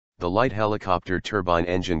The Light Helicopter Turbine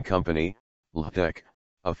Engine Company, LHTEC,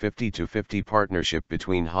 a 50-50 partnership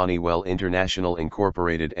between Honeywell International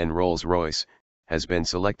Inc. and Rolls-Royce, has been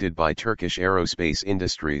selected by Turkish Aerospace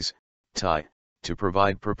Industries, TAI, to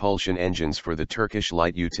provide propulsion engines for the Turkish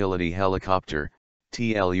Light Utility Helicopter,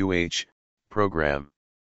 TLUH, program.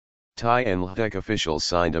 TAI and LHTEC officials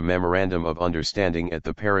signed a Memorandum of Understanding at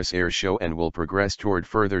the Paris Air Show and will progress toward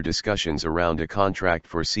further discussions around a contract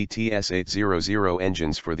for CTS-800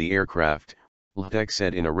 engines for the aircraft, LHTEC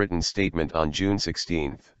said in a written statement on June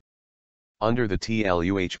 16. Under the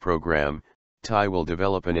TLUH program, TAI will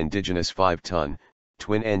develop an indigenous 5-ton,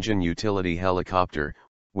 twin-engine utility helicopter,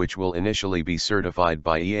 which will initially be certified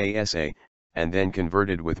by EASA, and then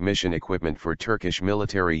converted with mission equipment for Turkish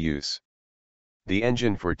military use. The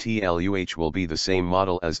engine for TLUH will be the same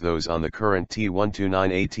model as those on the current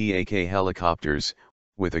T129A helicopters,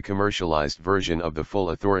 with a commercialized version of the Full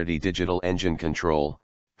Authority Digital Engine Control,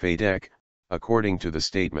 FADEC, according to the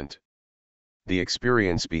statement. The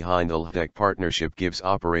experience behind the LHTEC partnership gives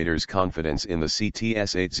operators confidence in the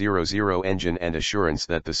CTS-800 engine and assurance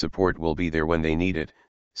that the support will be there when they need it,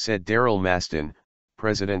 said Daryl Mastin,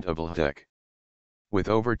 president of LHTEC. With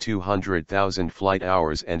over 200,000 flight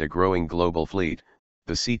hours and a growing global fleet,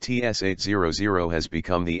 the CTS-800 has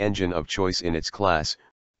become the engine of choice in its class,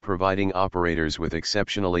 providing operators with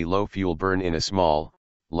exceptionally low fuel burn in a small,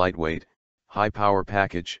 lightweight, high-power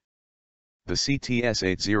package. The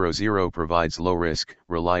CTS-800 provides low-risk,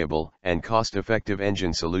 reliable, and cost-effective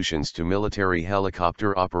engine solutions to military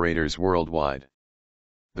helicopter operators worldwide.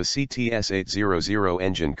 The CTS-800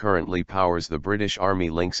 engine currently powers the British Army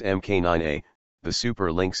Lynx Mk9A, the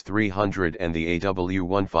Super Lynx 300 and the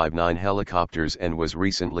AW159 helicopters, and was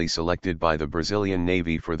recently selected by the Brazilian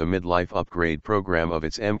Navy for the midlife upgrade program of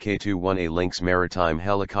its Mk21A Lynx maritime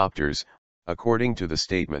helicopters, according to the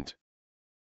statement.